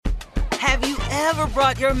Have you ever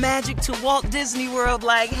brought your magic to Walt Disney World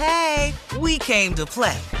like, hey, we came to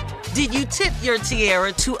play? Did you tip your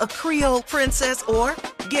tiara to a Creole princess or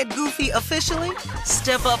get goofy officially?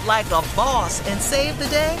 Step up like a boss and save the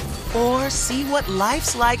day? Or see what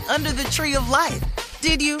life's like under the tree of life?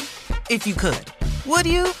 Did you? If you could. Would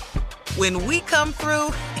you? When we come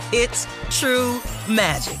through, it's true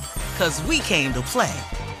magic. 'Cause we came to play.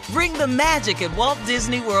 Bring the magic at Walt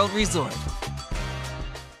Disney World Resort.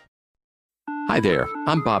 Hi there,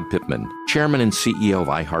 I'm Bob Pittman, Chairman and CEO of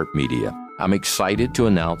iHeartMedia. I'm excited to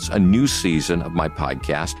announce a new season of my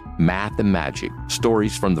podcast, Math and Magic,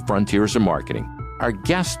 Stories from the Frontiers of Marketing. Our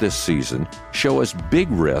guests this season show us big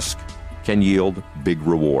risk can yield big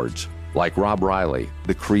rewards, like Rob Riley,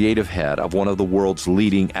 the creative head of one of the world's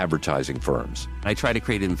leading advertising firms. I try to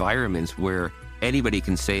create environments where anybody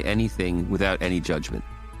can say anything without any judgment.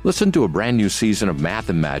 Listen to a brand new season of Math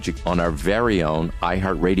and Magic on our very own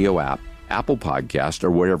iHeartRadio app, Apple Podcast, or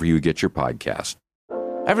wherever you get your podcast.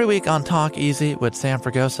 Every week on Talk Easy with Sam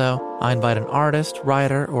Fragoso, I invite an artist,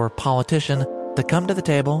 writer, or politician to come to the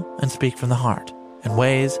table and speak from the heart in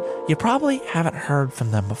ways you probably haven't heard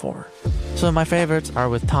from them before. Some of my favorites are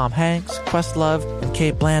with Tom Hanks, Questlove, and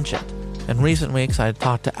Cate Blanchett. In recent weeks, I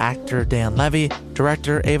talked to actor Dan Levy,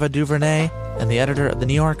 director Ava DuVernay, and the editor of The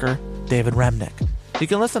New Yorker, David Remnick. You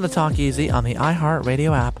can listen to Talk Easy on the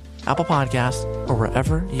iHeartRadio app, Apple Podcasts, or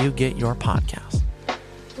wherever you get your podcasts.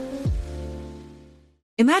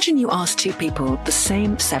 Imagine you ask two people the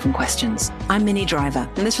same 7 questions. I'm Minnie Driver,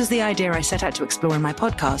 and this was the idea I set out to explore in my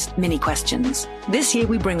podcast, Mini Questions. This year,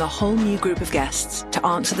 we bring a whole new group of guests to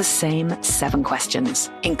answer the same 7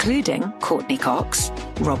 questions, including Courtney Cox,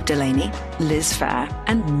 Rob Delaney, Liz Phair,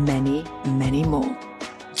 and many, many more.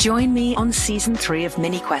 Join me on Season 3 of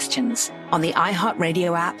Mini Questions on the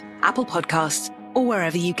iHeartRadio app, Apple Podcasts, or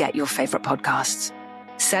wherever you get your favorite podcasts.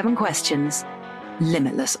 7 questions,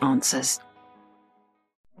 limitless answers.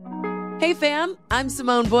 Hey fam, I'm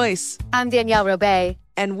Simone Boyce. I'm Danielle Robay.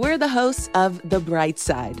 And we're the hosts of The Bright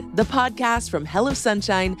Side, the podcast from Hello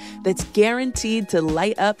Sunshine that's guaranteed to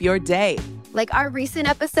light up your day. Like our recent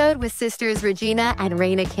episode with sisters Regina and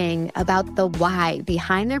Raina King about the why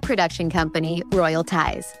behind their production company, Royal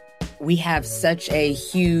Ties. We have such a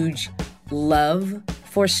huge love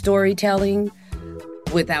for storytelling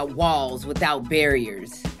without walls, without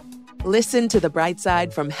barriers. Listen to The Bright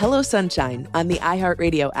Side from Hello Sunshine on the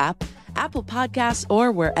iHeartRadio app, Apple Podcasts,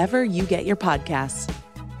 or wherever you get your podcasts.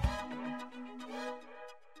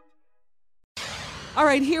 All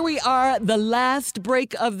right, here we are, the last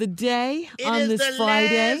break of the day on this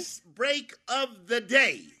Friday. It is the last break of the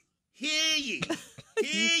day. Hear ye.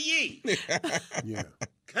 Hear ye. Yeah.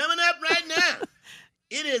 Coming up right now.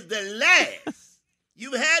 It is the last.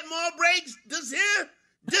 You've had more breaks this year.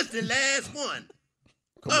 This the last one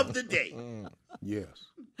of the day. Yes.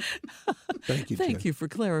 Thank you, Thank Jay. you for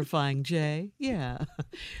clarifying, Jay. Yeah.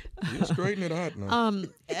 You straighten it out now.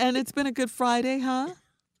 And it's been a good Friday, huh?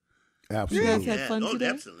 Absolutely. You guys had fun today?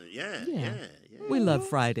 Absolutely. Yeah. We love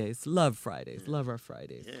Fridays. Love Fridays. Love our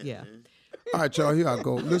Fridays. Yeah. All right, y'all, here I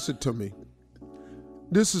go. Listen to me.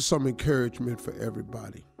 This is some encouragement for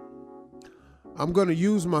everybody. I'm going to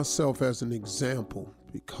use myself as an example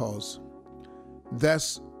because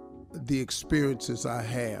that's the experiences I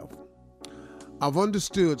have. I've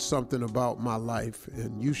understood something about my life,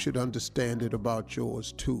 and you should understand it about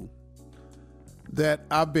yours too, that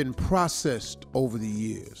I've been processed over the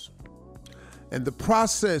years. And the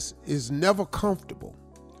process is never comfortable.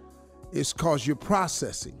 It's because you're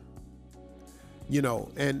processing. You know,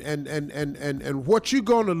 and what you're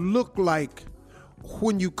gonna look like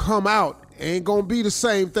when you come out ain't gonna be the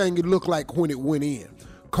same thing it looked like when it went in,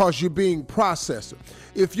 cause you're being processed.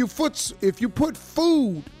 If you put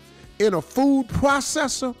food in a food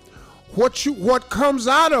processor, what comes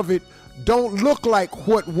out of it don't look like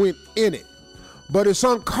what went in it, but it's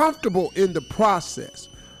uncomfortable in the process.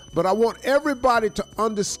 But I want everybody to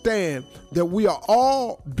understand that we are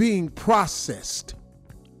all being processed.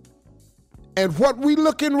 And what we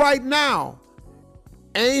looking right now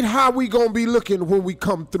ain't how we gonna be looking when we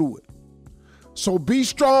come through it. So be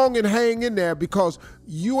strong and hang in there, because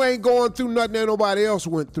you ain't going through nothing that nobody else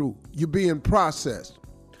went through. You're being processed.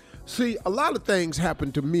 See, a lot of things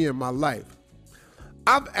happened to me in my life.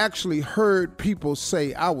 I've actually heard people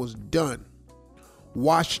say I was done,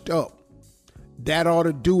 washed up. That ought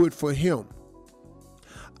to do it for him.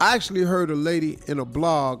 I actually heard a lady in a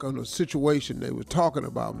blog on a situation, they were talking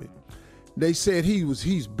about me. They said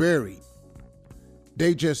he's buried.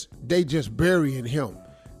 They just burying him.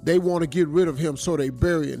 They want to get rid of him, so they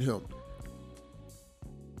burying him.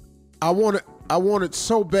 I wanted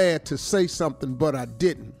so bad to say something, but I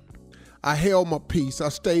didn't. I held my peace. I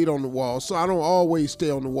stayed on the wall. So I don't always stay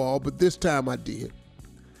on the wall, but this time I did.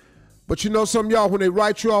 But you know, some of y'all, when they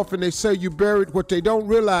write you off and they say you buried, what they don't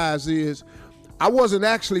realize is I wasn't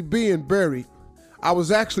actually being buried. I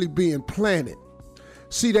was actually being planted.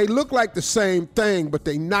 See, they look like the same thing, but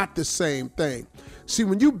they not the same thing. See,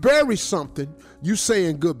 when you bury something, you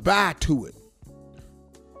saying goodbye to it.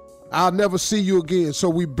 I'll never see you again. So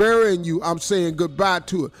we burying you, I'm saying goodbye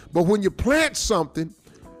to it. But when you plant something,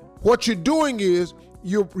 what you're doing is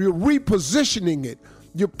you're repositioning it.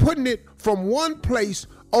 You're putting it from one place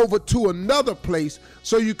over to another place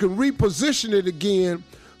so you can reposition it again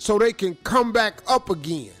so they can come back up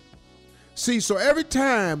again. See, so every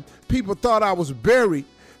time people thought I was buried,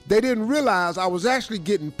 they didn't realize I was actually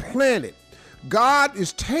getting planted. God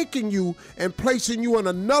is taking you and placing you in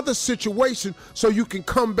another situation so you can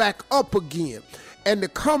come back up again. And to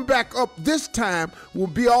come back up this time will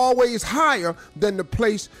be always higher than the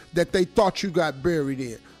place that they thought you got buried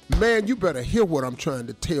in. Man, you better hear what I'm trying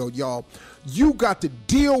to tell y'all. You got to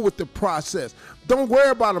deal with the process. Don't worry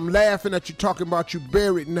about them laughing at you talking about you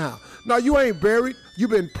buried now. No, you ain't buried.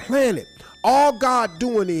 You've been planted. All God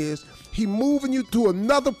doing is he moving you to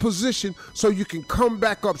another position so you can come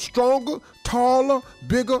back up stronger, taller,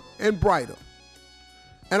 bigger, and brighter.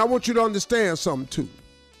 And I want you to understand something too.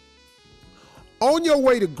 On your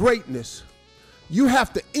way to greatness, you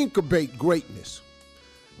have to incubate greatness.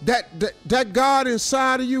 That God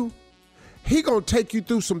inside of you, he gonna take you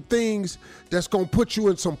through some things that's gonna put you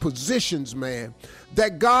in some positions, man.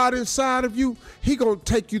 That God inside of you, he gonna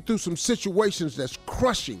take you through some situations that's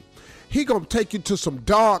crushing. He gonna take you to some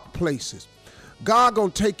dark places. God gonna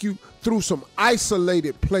take you through some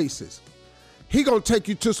isolated places. He gonna take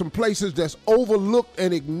you to some places that's overlooked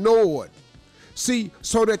and ignored. See,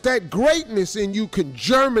 so that greatness in you can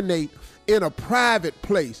germinate in a private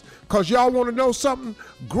place. Because y'all want to know something?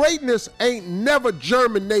 Greatness ain't never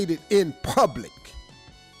germinated in public.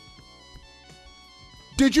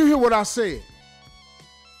 Did you hear what I said?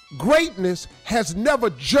 Greatness has never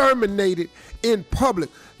germinated in public.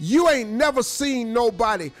 You ain't never seen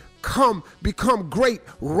nobody become great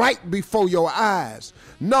right before your eyes.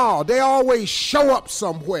 No, they always show up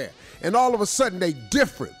somewhere, and all of a sudden they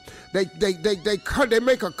different. They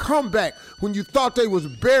make a comeback when you thought they was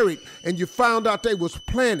buried and you found out they was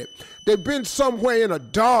planted. They've been somewhere in a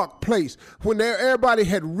dark place when everybody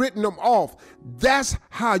had written them off. That's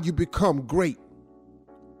how you become great.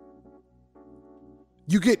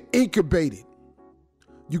 You get incubated.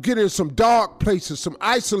 You get in some dark places, some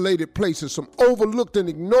isolated places, some overlooked and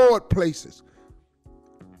ignored places.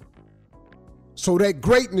 So that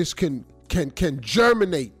greatness can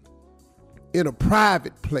germinate in a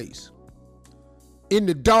private place, in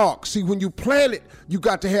the dark. See, when you plant it, you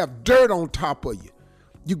got to have dirt on top of you.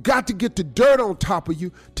 You got to get the dirt on top of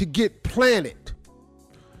you to get planted.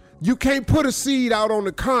 You can't put a seed out on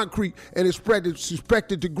the concrete and expect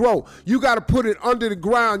it to grow. You got to put it under the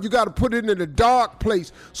ground. You got to put it in a dark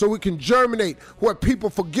place so it can germinate where people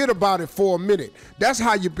forget about it for a minute. That's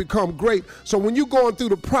how you become great. So when you're going through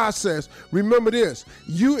the process, remember this.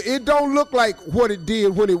 It don't look like what it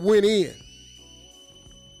did when it went in.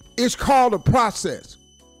 It's called a process.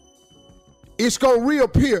 It's going to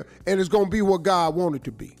reappear, and it's going to be what God wanted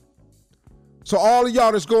to be. So all of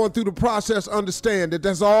y'all that's going through the process, understand that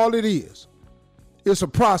that's all it is. It's a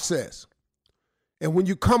process. And when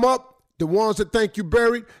you come up, the ones that think you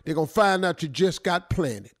buried, they're going to find out you just got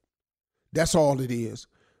planted. That's all it is.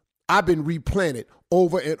 I've been replanted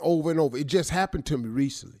over and over and over. It just happened to me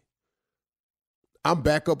recently. I'm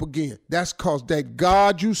back up again. That's because that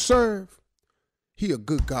God you serve, he a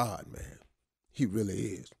good God, man. He really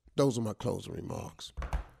is. Those are my closing remarks.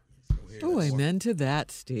 Oh, amen to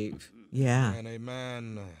that, Steve. Yeah.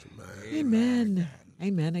 Amen. Amen.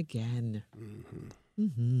 Amen again. Mm-hmm.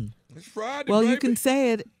 Mm-hmm. It's Friday, well, baby. You can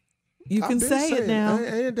say it. You can say it now.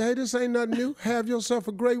 Hey, this ain't nothing new. Have yourself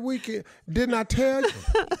a great weekend. Didn't I tell you?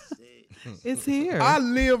 It's here. I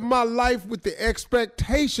live my life with the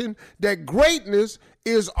expectation that greatness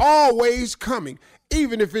is always coming.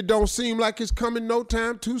 Even if it don't seem like it's coming no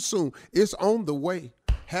time too soon. It's on the way.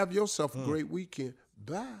 Have yourself a great weekend.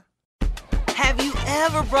 Bye. Have you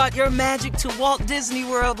ever brought your magic to Walt Disney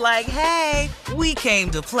World like, hey, we came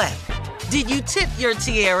to play? Did you tip your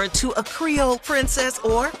tiara to a Creole princess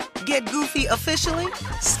or get goofy officially?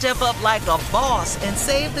 Step up like a boss and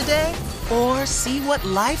save the day? Or see what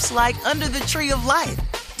life's like under the tree of life?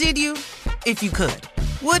 Did you? If you could.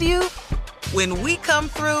 Would you? When we come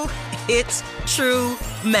through, it's true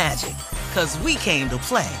magic. 'Cause we came to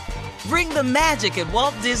play. Bring the magic at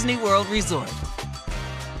Walt Disney World Resort.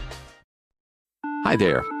 Hi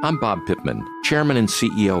there, I'm Bob Pittman, Chairman and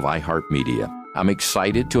CEO of iHeartMedia. I'm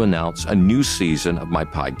excited to announce a new season of my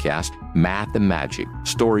podcast, Math and Magic,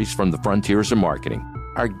 Stories from the Frontiers of Marketing.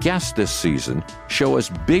 Our guests this season show us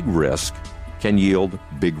big risk can yield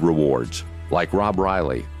big rewards, like Rob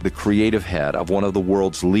Riley, the creative head of one of the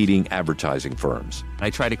world's leading advertising firms. I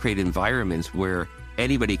try to create environments where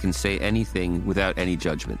anybody can say anything without any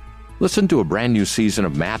judgment. Listen to a brand new season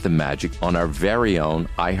of Math and Magic on our very own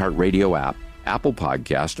iHeartRadio app, Apple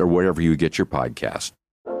Podcast, or wherever you get your podcast.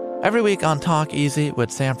 Every week on Talk Easy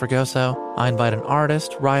with Sam Fragoso, I invite an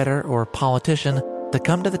artist, writer, or politician to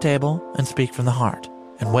come to the table and speak from the heart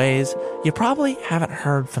in ways you probably haven't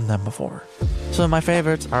heard from them before. Some of my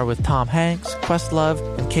favorites are with Tom Hanks,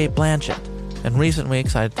 Questlove, and Cate Blanchett. In recent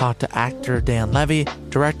weeks, I talked to actor Dan Levy,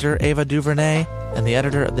 director Ava DuVernay, and the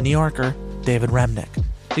editor of The New Yorker, David Remnick.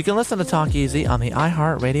 You can listen to Talk Easy on the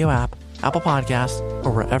iHeartRadio app, Apple Podcasts,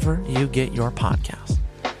 or wherever you get your podcasts.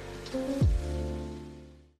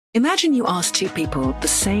 Imagine you ask two people the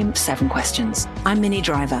same 7 questions. I'm Minnie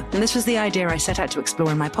Driver, and this was the idea I set out to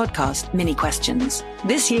explore in my podcast, Mini Questions.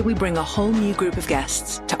 This year, we bring a whole new group of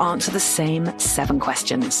guests to answer the same 7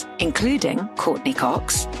 questions, including Courtney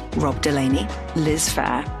Cox, Rob Delaney, Liz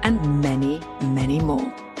Phair, and many, many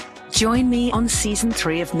more. Join me on Season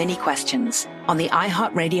 3 of Mini Questions on the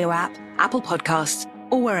iHeartRadio app, Apple Podcasts,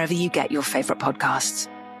 or wherever you get your favorite podcasts.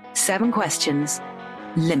 7 questions,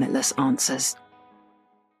 limitless answers.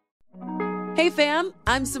 Hey fam,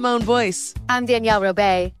 I'm Simone Boyce. I'm Danielle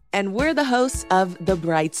Robay. And we're the hosts of The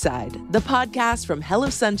Bright Side, the podcast from Hello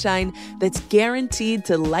Sunshine that's guaranteed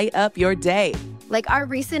to light up your day. Like our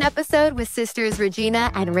recent episode with sisters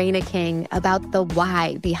Regina and Raina King about the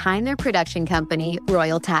why behind their production company,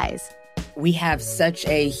 Royal Ties. We have such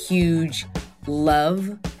a huge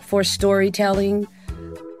love for storytelling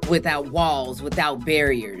without walls, without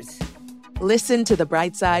barriers. Listen to The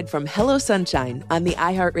Bright Side from Hello Sunshine on the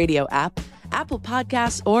iHeartRadio app, Apple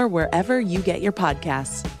Podcasts, or wherever you get your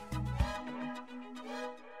podcasts.